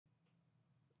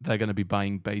They're going to be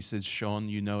buying bases, Sean.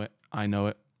 You know it. I know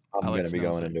it. I'm going to be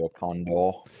going into a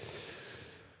condor.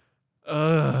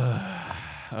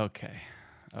 Okay.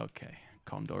 Okay.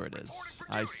 Condor it is.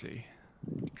 I see.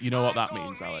 You know what that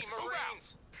means, Alex?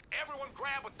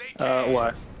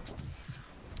 What?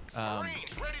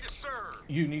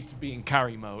 You need to be in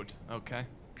carry mode, okay?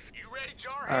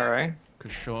 Alright.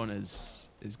 Because Sean is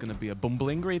going to be a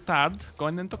bumbling retard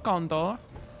going into Condor.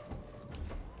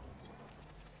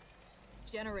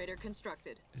 Generator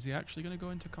constructed. Is he actually going to go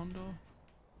into Condor?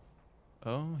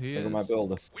 Oh, he Look is. at my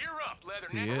builder. We're up,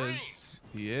 He is.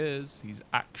 He is. He's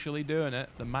actually doing it.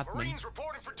 The madman. Marines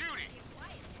reporting for duty.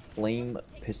 Flame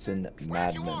pissin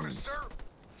madman.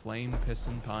 Flame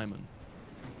pissin pieman.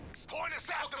 Point us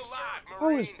out the line, How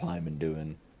is Pyman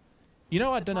doing? You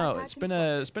know, I don't know. It's been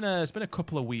a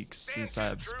couple of weeks since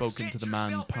I've spoken to the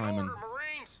man Pyman.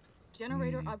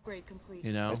 Generator upgrade complete.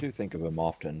 You know, I do think of him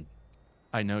often.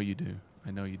 I know you do.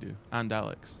 I know you do. And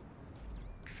Alex.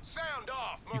 Sound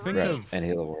off, You think Right, of and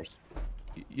Halo Wars.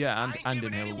 yeah, and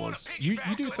in Halo Wars. You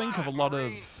do think of a lot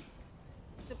of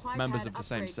Supply members pad of the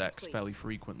same upgrade sex complete. fairly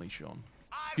frequently, Sean.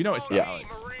 You notice that, Yeah.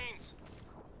 Alex?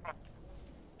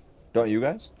 Don't you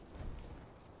guys?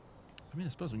 I mean, I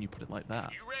suppose when you put it like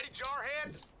that. You ready,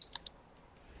 jarheads?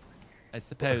 I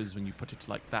suppose when you put it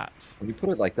like that. When you put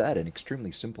it like that in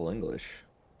extremely simple English.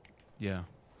 Yeah.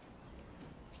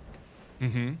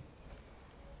 Mm-hmm.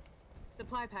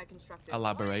 Supply pad constructed.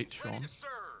 Elaborate, Sean.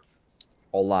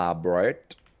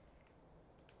 Elaborate.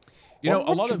 You know,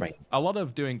 What you mean? a lot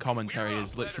of doing commentary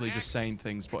is literally just saying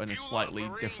things but in a slightly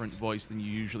different voice than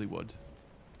you usually would.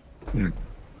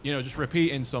 You know, just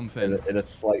repeating something. In a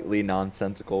slightly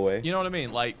nonsensical way. You know what I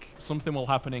mean? Like, something will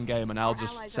happen in game and I'll Our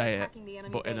just allies are say it, attacking the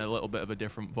enemy but in a base. little bit of a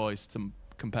different voice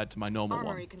compared to my normal one.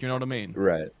 Armory Do you know what I mean?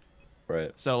 Right.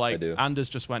 Right. So, I like, do. Anders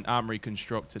just went armory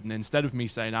constructed, and instead of me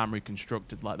saying armory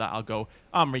constructed like that, I'll go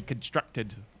armory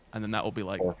constructed, and then that will be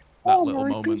like that little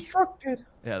moment. Constructed.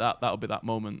 Yeah, that'll be that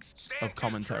moment of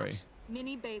commentary.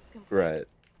 Mini base complete. Right.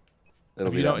 It'll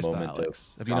Have be you that noticed that, moment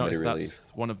Alex? of Have you comedy noticed relief.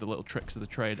 that's one of the little tricks of the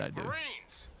trade I do?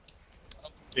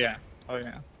 Yeah. Oh,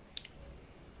 yeah.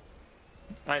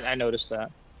 I noticed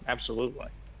that. Absolutely.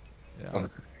 Yeah.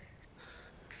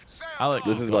 Alex,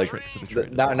 This has is got like tricks of the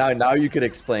trade. as now you could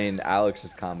explain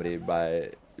Alex's comedy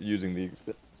by using the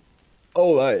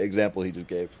example he just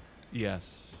gave.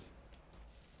 Yes.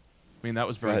 I mean, that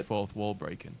was very ahead. fourth wall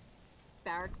breaking.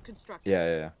 Barracks constructed.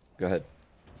 Yeah. Go ahead.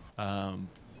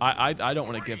 I don't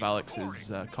want to give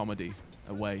Alex's comedy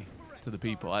away to the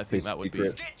people. I think His that would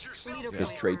secret. Leader His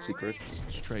point trade armored. secrets.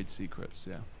 be trade secrets.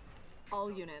 Yeah. All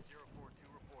units.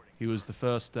 He was the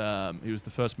first. He was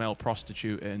the first male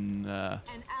prostitute in An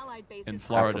allied base in is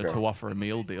Florida Africa. to offer a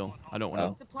meal deal. I don't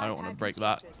want to. Oh. I don't want to break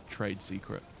that trade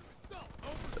secret.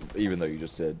 Even though you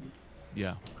just said.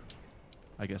 Yeah.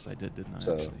 I guess I did, didn't I?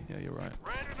 So- Actually, yeah, you're right.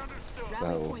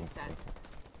 Rally point set.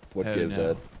 What Oh, gives, no.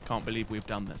 Ed? Can't believe we've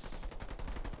done this.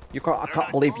 I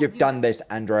can't believe you've done this,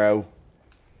 Andrew.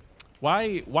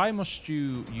 Why must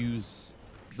you use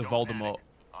the Voldemort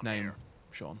name,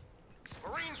 Sean?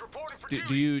 Marines reporting for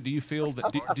Do you feel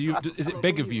that is it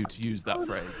big of you to use that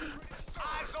phrase?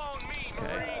 Eyes on me,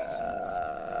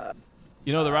 Marines.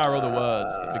 You know there are other words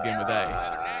that begin with A.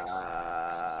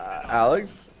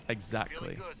 Alex?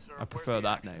 Exactly. I prefer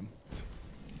that name.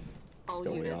 All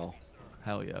Don't we all? units.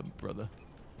 Hell yeah, brother.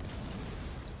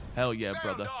 Hell yeah,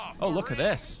 brother. Oh, look at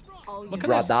this. All Look at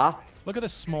units. this. Brother? Look at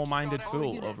this small-minded All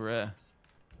fool units. over here.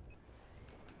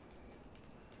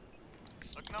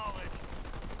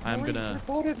 I'm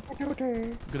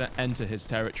gonna enter his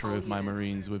territory All with my units.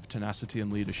 Marines with tenacity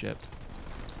and leadership.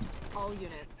 All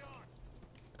units.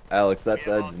 Alex, that's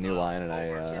Ed's new line, and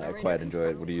I quite enjoy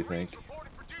it. What do you think?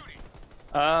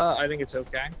 I think it's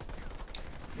okay.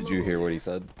 Did you hear what he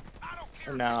said?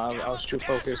 No, I was too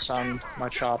focused on my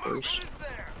choppers.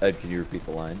 Ed, can you repeat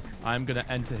the line? I'm gonna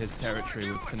enter his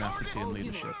territory with tenacity and All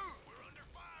leadership. units.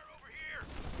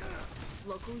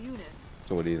 Local units.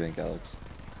 So what do you think, Alex?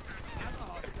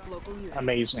 Local units.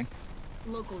 Amazing.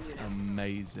 Local units.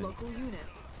 Amazing. Local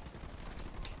units.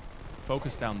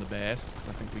 Focus down the base, because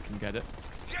I think we can get it.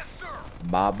 Yes, sir.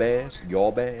 My base?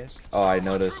 Your base? Oh, I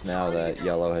noticed now that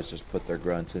Yellow has just put their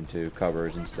grunts into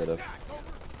covers instead of...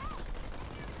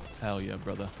 Hell yeah,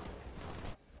 brother.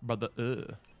 Brother,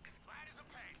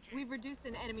 We've reduced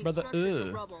an enemy Brother, structure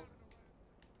to rubble.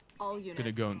 All units.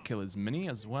 Gonna go and kill his mini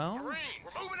as well. Marines,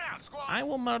 we're moving out, squad. I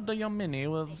will murder your mini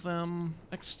with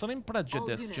extreme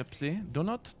prejudice, units. Gypsy. Do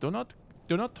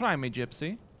not try me,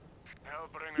 Gypsy.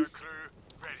 Hellbringer crew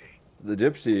ready. The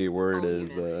gypsy word All is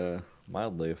units.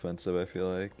 mildly offensive, I feel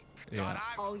like. Yeah,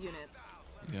 All units.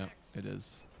 yeah, it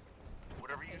is.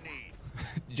 Whatever you need.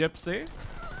 Gypsy.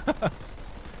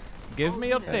 Give All me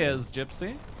your units. tears,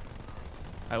 Gypsy.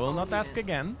 I will All not ask units.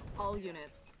 again. All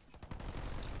units.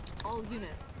 All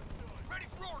units. Ready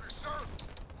for orders, sir.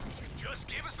 Just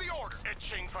give us the order.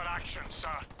 Itching for action, sir.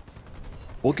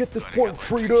 We'll get this point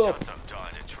freed up. They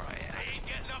ain't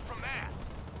getting up from that.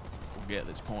 We'll get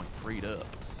this point freed up.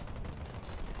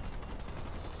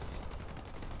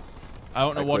 I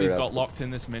don't know I what he's cleared got out. locked in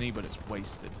this mini, but it's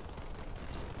wasted.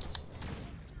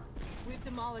 We've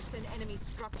demolished an enemy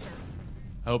structure.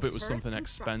 I hope it was Turret something construct.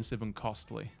 expensive and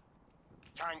costly.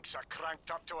 Tanks are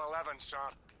cranked up to 11, sir.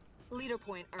 Leader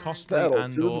point earned. Costly Battle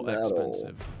and to or battle.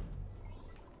 expensive.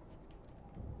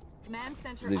 Command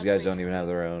center. These guys upgrade don't even have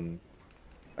complete. their own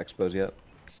expos yet.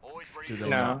 Always ready Do to they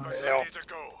No, not? they don't. ready to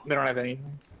go. They don't have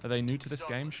anything. Are they new to this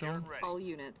game, Sean? All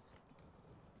units.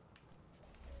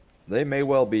 They may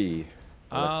well be.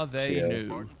 Are they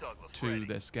CO. new to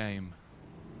this game?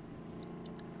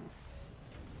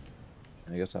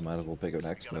 I guess I might as well pick up an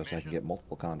expo so I can get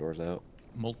multiple condors out.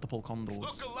 Multiple condors.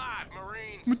 Look alive,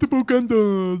 Marines. Multiple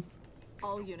condors.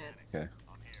 All units. Okay.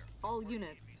 All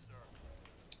units.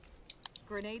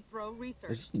 Grenade throw Is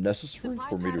researched. it necessary Supply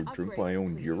for me to pad drink upgrade my own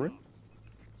complete. urine?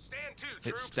 Stand to, It's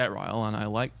troops. sterile and I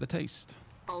like the taste.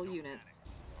 All units.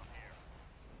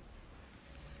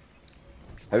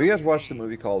 Have you guys watched the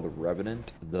movie called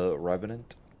Revenant? The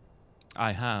Revenant?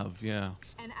 I have, yeah.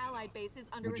 An allied base is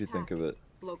under What'd you attack. think of it?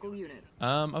 Local units.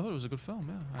 I thought it was a good film,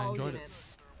 yeah. I All enjoyed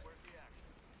units.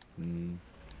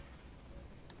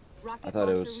 Rocket I thought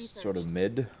it launcher was sort of researched.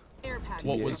 mid. Air pad it.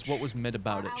 What researched. was mid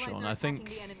about Our it, allies Sean? are I attacking think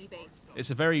the enemy base.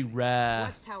 it's a very rare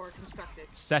Watchtower constructed.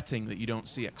 setting that you don't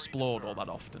see explored all that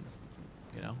often.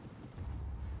 You know?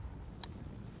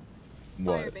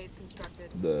 Fire What? base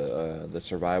constructed. The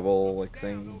survival like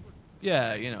thing?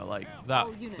 Yeah, you know, like that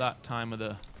All units. that time of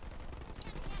the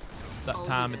All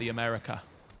time of the units. America.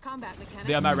 Combat mechanics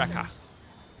The America. researched.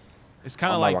 It's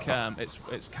kind of like America.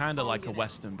 it's kind of All like a units.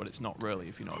 western, but it's not really,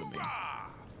 if you know what I mean.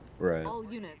 Right. All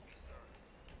units.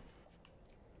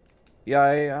 Yeah,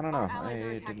 I don't know. Our allies are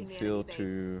I attacking didn't the feel enemy base.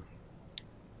 too.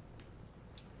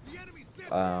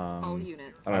 All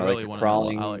units. I I don't know, really like the want to know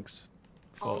crawling. what Alex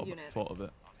All thought units. of it.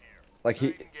 Like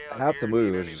half the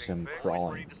movie was just him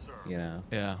crawling. You know?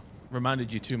 Yeah,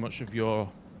 reminded you too much of your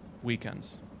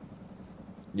weekends.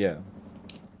 Yeah,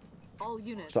 All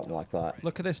units. something like that.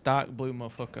 Look at this dark blue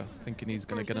motherfucker, thinking he's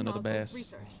gonna get Dispersion another nozzles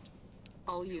base. researched.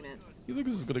 All units. You think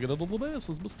he's gonna get another base?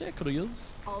 He's mistaken, he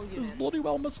is. All He's units. bloody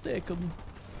well mistaken.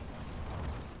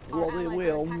 Our Well, they allies are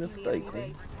will attacking the enemy mistaken.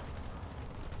 base.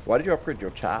 Why did you upgrade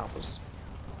your choppers?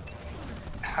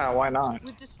 Why not?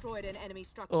 We've destroyed an enemy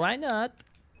structure. Why not?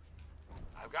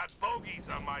 I've got bogeys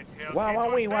on my tail. Wow, Can't wow,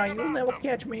 do a wee, wow, thing you'll about never them.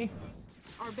 catch me.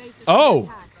 Our base is Oh!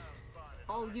 under attack.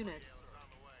 All units.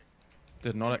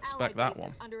 Did not An expect allied that base one.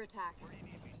 is under attack.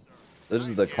 This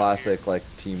is the classic like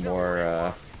Team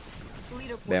War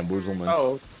Leader point bamboozlement.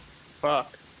 Oh,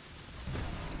 fuck.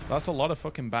 That's a lot of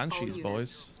fucking banshees, units.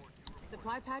 boys. earned.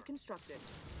 Supply pad constructed.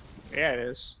 Yeah, it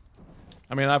is.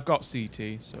 I mean, I've got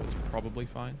CT, so it's probably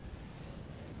fine.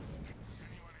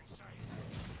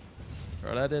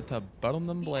 Ready to burn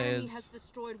them The enemy has blaze.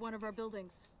 destroyed one of our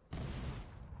buildings.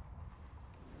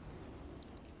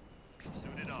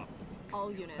 Suited up.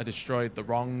 All units. I destroyed the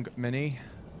wrong mini.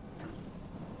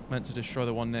 Meant to destroy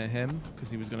the one near him, because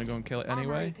he was going to go and kill it Armory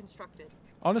anyway. constructed.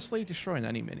 Honestly, destroying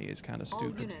any mini is kind of All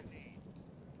stupid. units.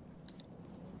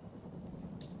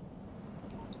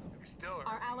 You're still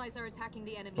Our allies are attacking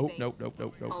the enemy Oh, base. nope, nope,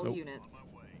 nope, nope, All nope. units.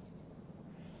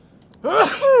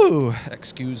 Ooh,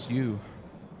 excuse you.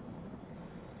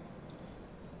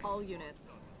 All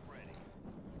units.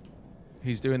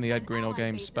 He's doing the Ed An Greenall allied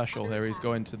Games base is special under here. He's attack.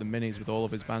 going to the minis with all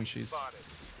of his banshees. spotted.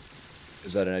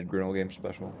 Is that an Ed Greenall Games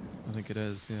special? I think it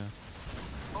is, yeah.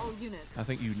 All units. I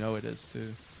think you know it is too.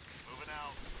 Moving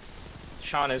out.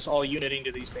 Sean is all uniting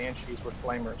to these banshees with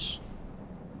flamers.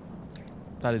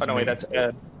 That is Oh no, wait, me. that's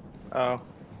Ed. Oh,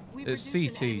 We've It's reduced an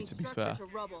CT, enemy to be structure fair. to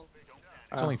rubble.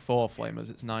 It's only 4 flamers,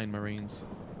 it's 9 marines.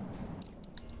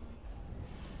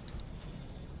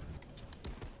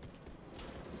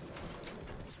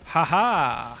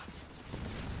 Haha!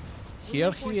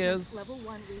 Here he Reinforcements is. Level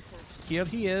 1 researched. Here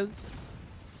he is.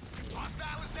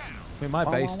 Hostile is down. I mean, my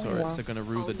base turrets are gonna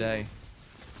rue All the day. units.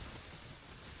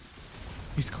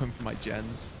 He's going for my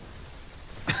gens.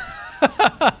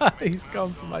 He's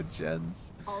going for my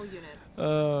gens. All units.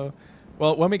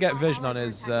 Well, when we get Our vision on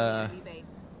allies his are attacking the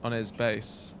enemy base.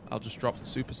 base, I'll just drop the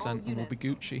super scent and we'll be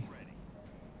units. Gucci.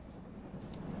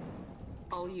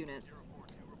 All units.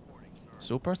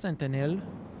 Super Sentinel.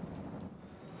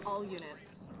 All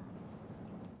units.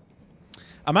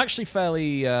 I'm actually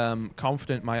fairly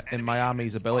confident in my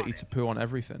army's ability to poo on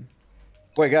everything.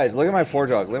 Wait, guys, look at my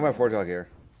foredog. Look at my foredog here.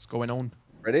 What's going on?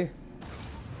 Ready?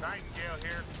 Nightingale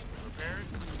here.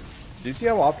 Repairs? Do you see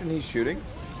how often he's shooting?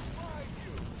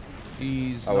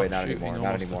 He's Oh wait, not not shooting anymore.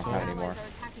 Not almost anymore. at all. Not anymore.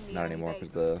 Not anymore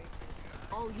because the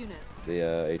All units.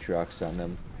 Atriox on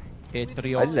them. I just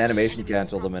Atriox. animation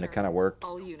canceled them and it kind of worked.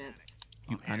 All units.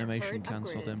 You animation Turret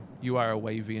cancelled upgraded. him. You are a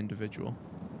wavy individual.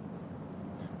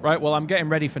 Right, well, I'm getting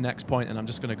ready for next point, and I'm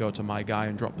just going to go to my guy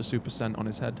and drop the super scent on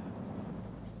his head.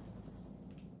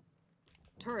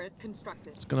 Turret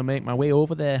constructed. It's going to make my way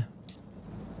over there.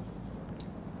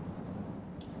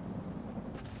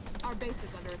 Our base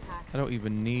is under attack. I don't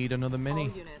even need another mini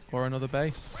All units. or another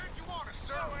base. Where'd you want us,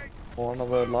 sir? Or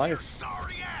another life.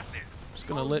 Sorry asses. I'm just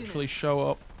going to All literally units. show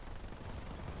up,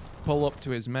 pull up to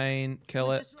his main, kill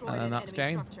We've it, destroyed and then an that's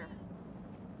enemy game. structure.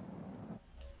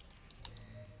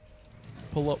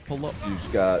 Pull up, pull up. You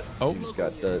just got. Oh. You just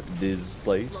got this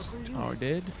place. Local units. Oh, I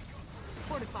did.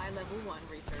 Fortify level 1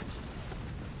 researched.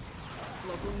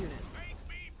 Local units.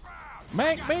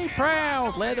 Make me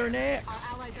proud, Our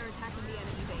Leathernecks. allies are attacking the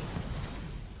enemy base.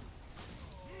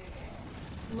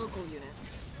 Local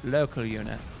units. Local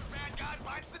unit. Bad guy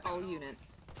bites the All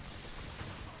units.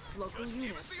 Local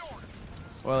units.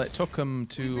 Well, it took him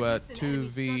to We've reduced an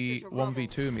enemy structure to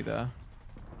 1v2 me there.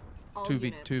 All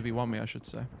 2v1 me, I should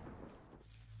say.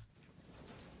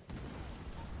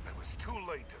 It was too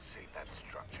late to save that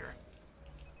structure.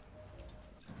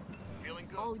 Feeling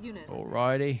good? All units.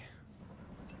 Alrighty.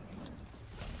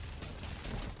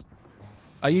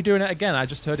 Are you doing it again? I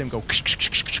just heard him go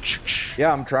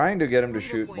Yeah, I'm trying to get him to Leader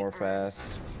shoot point more earned.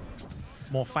 fast.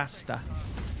 more faster.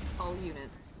 All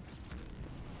units.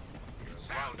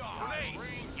 Sound off.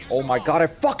 Oh my god, I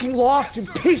fucking lost in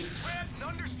pieces! Read and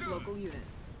understood. Local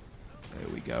units. There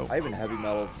we go. I even heavy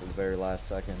metal for the very last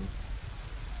second.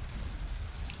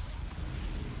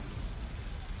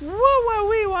 Woo woo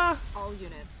wee wah. All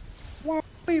units.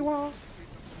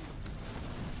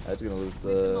 That's gonna lose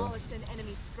We've the demolished an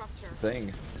enemy structure.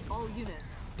 thing. All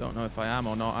units. Don't know if I am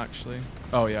or not actually.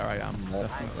 Oh yeah, I am. No.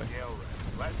 Definitely. Nightingale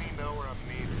ready. Let me know where I'm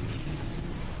needed.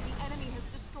 The enemy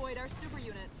has destroyed our super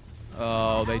unit.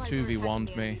 Oh, they Allies are attacking 2v1'd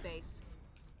the me. enemy base.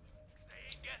 They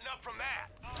ain't getting up from that.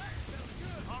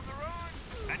 On the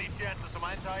run. Any chance of some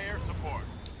anti-air support?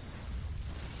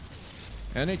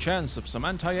 Any chance of some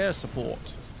anti-air support?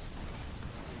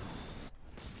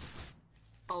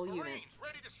 All units.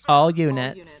 Ready to serve. All All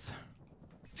units. units.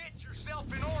 Get yourself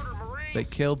in order, Marines. They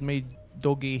killed me,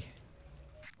 doggy.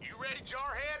 You ready,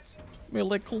 jarheads? Me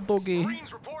little doggy.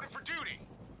 Marines reporting for duty.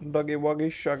 Duggy wuggy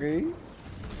shuggy.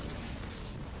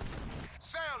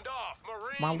 Sound off,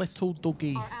 Marines. My little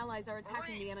doggy. Our allies are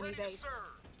attacking the Marines enemy ready to base. serve.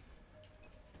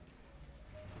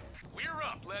 We're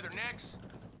up, Leathernecks.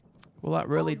 Will that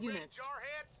really? All units.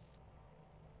 Jarheads.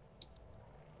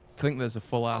 I think there's a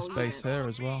full ass All base units. here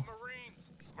as well.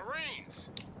 Marines. Marines.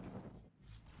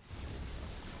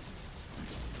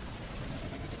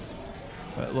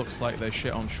 But it looks like they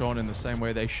shit on Sean in the same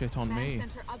way they shit on Command me.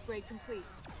 center upgrade complete.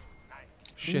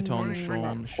 Shit on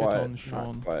Sean. Shit Quiet, on not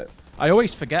Sean. quiet. I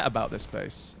always forget about this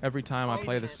base every time I All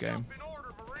play this units. game. In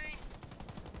order, Marines.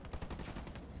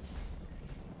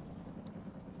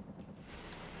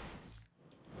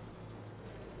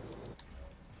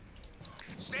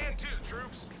 Stand to,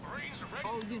 troops. Marines are ready.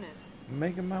 All units.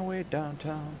 Making my way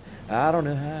downtown. I don't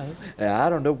know how. I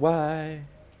don't know why.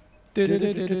 Look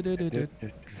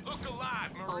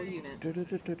alive, All Marines. units.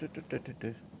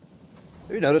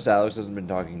 Have you noticed Alex hasn't been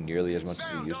talking nearly as much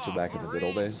as he used to back in the good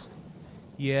old days?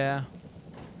 Yeah.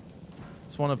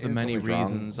 It's one of the You're many probably wrong.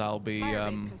 reasons I'll be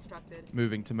Firebase constructed.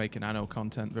 moving to making Anno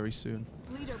content very soon.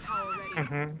 Leader power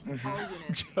ready. All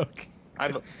units. Joke.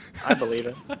 I believe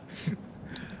it.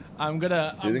 I'm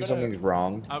gonna. Do you think something's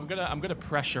wrong? I'm gonna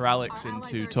pressure Alex Our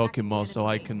allies into are talking attacking more the so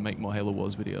I enemy can base. make more Halo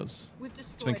Wars videos. We've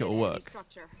destroyed Think an it'll enemy work?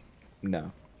 structure.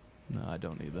 No. No, I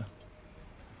don't either.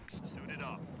 Suited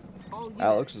up. All units.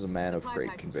 Alex is a man of Supply great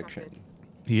pack conviction. constructed.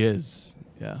 He is.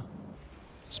 Yeah.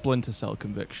 Splinter Cell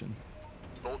conviction.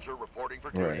 Soldier reporting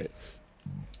for duty. Right.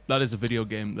 That is a video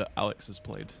game that Alex has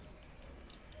played.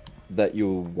 That you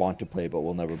want to play but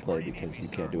will never play because you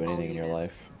can't do anything in your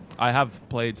units. life. I have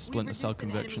played Splinter Cell reduced an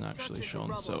enemy Conviction actually, structure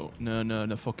to Sean. So rubble.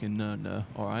 no, fucking no.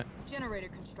 All right. Generator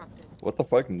constructed. What the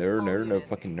fuck? Nerd, All nerd, no units.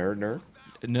 fucking nerd, nerd.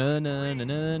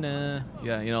 No.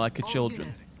 Yeah, you know, like a All children,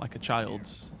 units. like a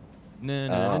child's. No.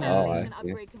 Command I station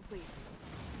see. upgrade complete.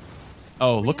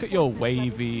 Oh, look at your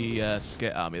Reinforcements wavy level 2.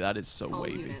 skit army. That is so All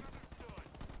wavy. units.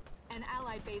 An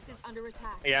allied base is under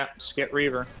attack. Yeah, Skit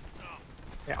Reaver.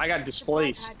 Yeah, I got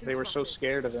displaced. They were so constructed.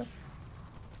 scared of it.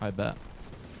 I bet.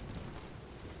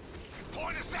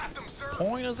 Point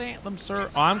Pointers at them, sir.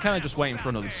 Oh, I'm kind of just waiting for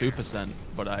another super sent,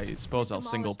 but I suppose We've I'll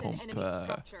single demolished an pump enemy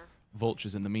structure.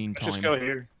 vultures in the meantime. Just go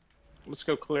here. Let's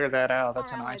go clear that out.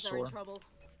 That's Our an allies are in eyesore. trouble.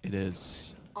 It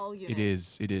is. All It units.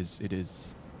 is. It is. It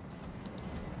is.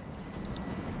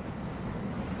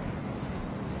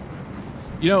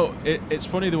 You know, it's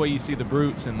funny the way you see the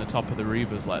brutes in the top of the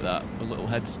Reavers like that, a little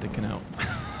head sticking out.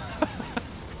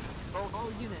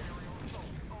 All units.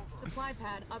 Supply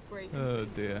pad upgrade Oh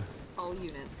complete. dear. All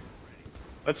units.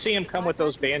 Let's see him come with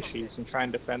those banshees and try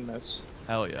and defend this.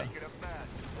 Hell yeah. Make it a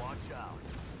mess. Watch out.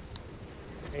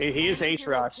 He is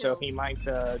H-Rock, so he might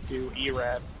do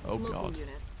E-Rad. Oh Local god.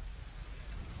 units.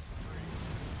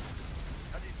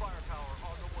 Heavy firepower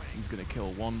on the way. He's gonna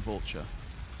kill one vulture.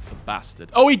 The bastard.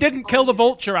 Oh, he didn't kill the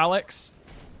vulture, Alex.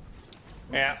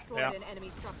 We've Yeah, destroyed yeah. an enemy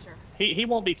structure. He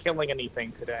won't be killing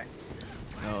anything today.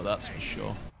 No, that's for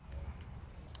sure.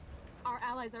 Our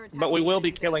allies are attacking But we the will be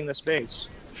enemy killing base. this base.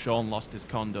 Sean lost his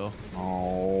condo.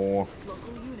 Oh,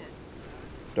 Local units.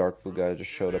 dark blue guy just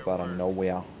showed up out of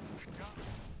nowhere.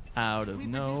 Out of We've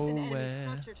reduced an enemy nowhere.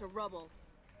 structure to rubble.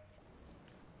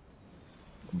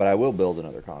 But I will build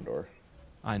another condor.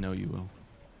 I know you will.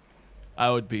 I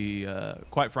would be,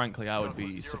 quite frankly, I would be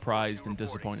surprised and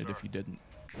disappointed if you didn't.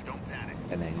 Don't panic.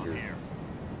 And angry. Here.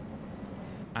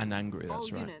 And angry, All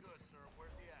that's right. units.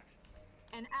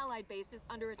 An allied base is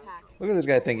under attack. Look at this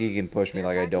guy thinking he can push me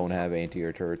like I don't have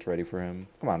anti-air turrets ready for him.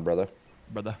 Come on, brother.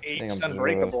 Brother. think He's I'm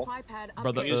unbreakable. Supply pad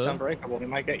Brother, upgrade. He's Uh. unbreakable. He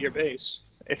might get your base.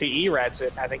 If he E-Rads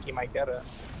it, I think he might get it.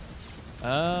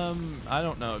 I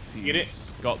don't know if Get it?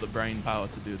 he's got the brain power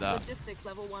to do that. Logistics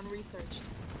level 1 researched.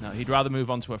 No, he'd rather move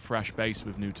on to a fresh base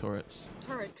with new turrets.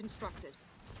 Turret constructed.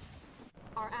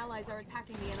 Our allies are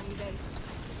attacking the enemy base.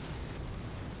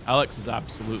 Alex is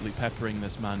absolutely peppering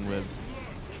this man with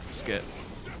skits.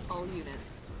 All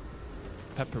units.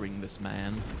 Peppering this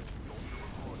man.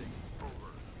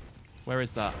 Where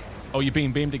is that? Oh, you're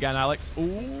being beamed again, Alex. Ooh,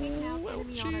 We've taken out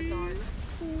enemy honor guard.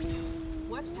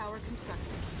 Watchtower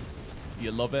constructed.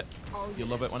 you love it. All You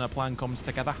love it units. when a plan comes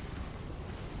together.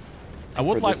 I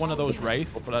would like this- one of those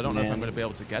Wraith, but I don't know if I'm Man. going to be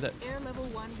able to get it. Air level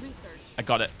 1 researched. I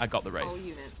got it. I got the All Wraith.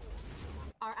 units.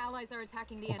 Our allies are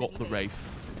attacking the I enemy got the base. Wraith.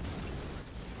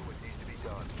 What needs to be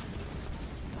done.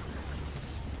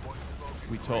 One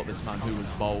smoke. We taught this man who was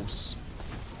boss.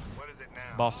 What is it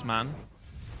now? Boss man.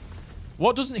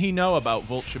 What doesn't he know about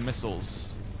vulture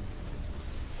missiles?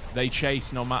 They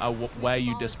chase no matter We where you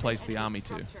demolished an displace the enemy army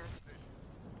to. structure.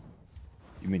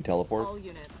 You mean teleport? All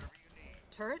units.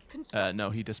 Turret constructed. No,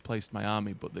 he displaced my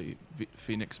army, but the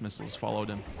Phoenix missiles followed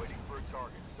him. Waiting for a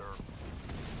target, sir.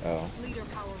 Oh. Leader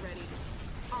power ready.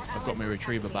 Our I've got allies my are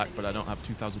retriever attacking back, the but I don't enemy have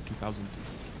 2,000, 2,000.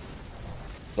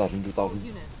 2,000, base. 2,000.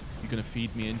 Units. You gonna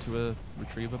feed me into a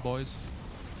retriever, boys?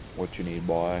 What you need,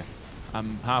 boy?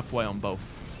 I'm halfway on both.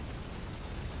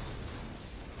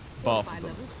 Both Fortify of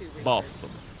them. level 2 Both of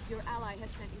researched. them. Your ally has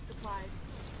sent you supplies.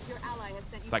 Your ally has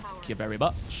sent you Thank power. you very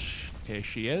much. Here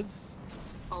she is.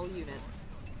 All units.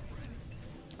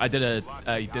 I did a An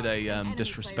enemy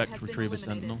disrespect player has been retriever eliminated.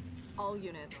 sentinel. All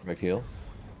units. McHeal?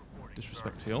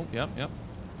 Disrespect heal. Yep, yep.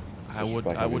 I Disrespect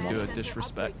would everyone. do a Center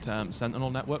disrespect upgrade complete. sentinel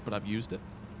network, but I've used it.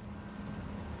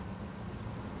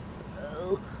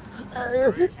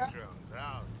 Restoration drones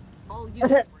out. All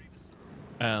units.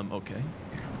 Okay.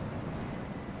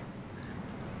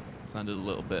 Sounded a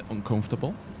little bit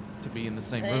uncomfortable to be in the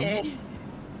same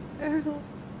room.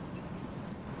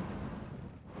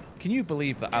 Can you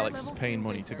believe that Air Alex is level paying 2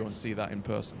 money to go and research. see that in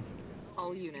person?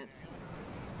 All units.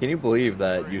 Can you believe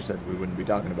that you said we wouldn't be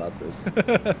talking about this?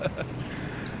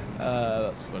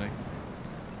 That's funny.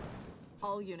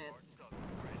 All units.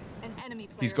 An enemy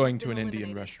player He's going has to an been Indian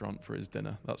eliminated. restaurant for his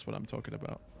dinner. That's what I'm talking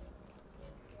about.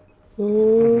 Judge,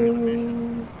 jury,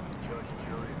 and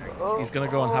execution. He's gonna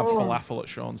go and have falafel at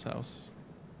Sean's house.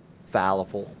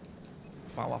 Falafel.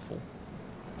 Falafel.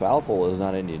 Falafel is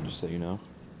not Indian, just so you know.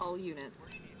 All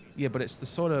units. Yeah, but it's the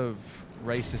sort of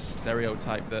racist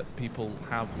stereotype that people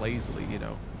have lazily, you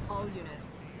know. All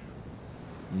units.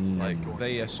 Mm. Like,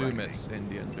 they assume it's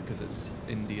Indian because it's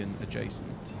Indian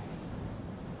adjacent.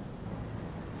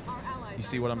 Our allies You are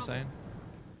see in what I'm trouble. saying?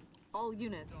 All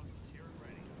units.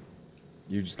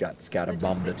 You just got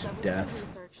scatterbombed Logistics to level 2 death.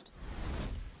 researched.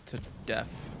 To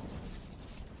death.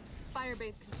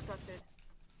 Firebase constructed.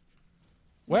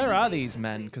 Where Mini are base these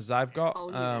men? complete. Because I've got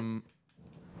All units.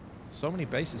 so many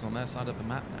bases on their side of the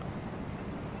map now.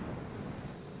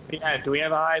 Yeah, do we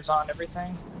have eyes on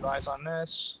everything? Have eyes on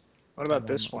this? What about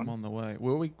this I'm one? on the way.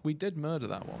 Well, we did murder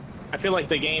that one. I feel like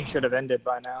the game should have ended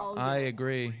by now. All I units.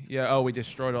 agree. Yeah. Oh, we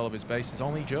destroyed all of his bases.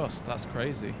 Only just. That's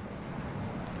crazy.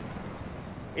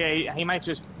 Yeah, he might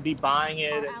just be buying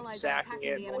it Our and allies are stacking attacking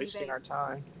it the and enemy wasting our base.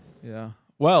 time. Yeah.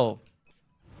 Well,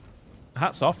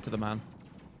 hats off to the man.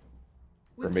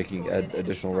 For We've making destroyed an enemy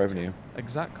additional structure. revenue.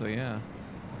 Exactly, yeah.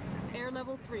 Air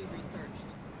level 3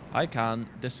 researched. I can't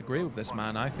disagree with this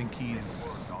man. I think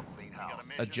he's I'll clean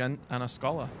house. a gent and a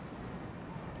scholar.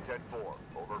 10-4,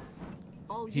 over.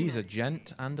 All He's a units.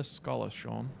 gent and a scholar,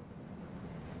 Sean.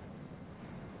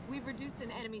 We've reduced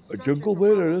an enemy A structure to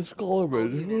gentleman and rubble. a scholarman. All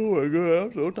units. Oh my god,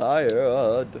 I'm so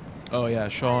tired. Oh yeah,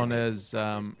 Sean Firebase is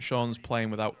constructed. Sean's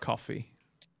playing without coffee.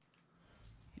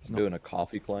 He's not Doing a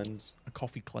coffee cleanse. a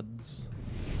coffee cleanse.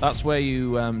 That's where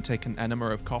you take an enema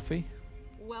of coffee.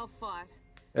 Well fought.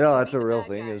 You know, that's Beat a the real bad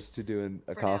thing, guys. is to do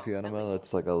a For coffee now, at enema. least.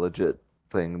 That's like a legit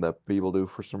thing that people do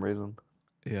for some reason.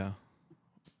 Yeah.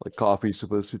 Like coffee's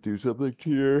supposed to do something to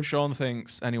your... Sean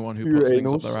thinks anyone who Your puts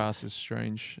things up anals. their ass is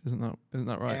strange. Isn't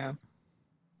that right?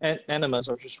 Yeah. Enemas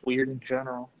are just weird in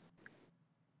general.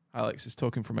 Alex is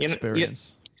talking from You know-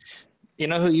 experience. You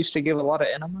know who used to give a lot of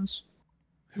enemas?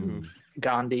 Who?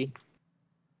 Gandhi.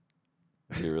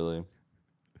 You really...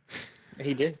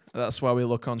 He did. That's why we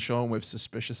look on Sean with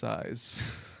suspicious eyes.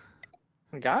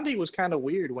 Gandhi was kind of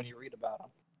weird when you read about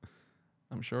him.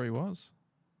 I'm sure he was.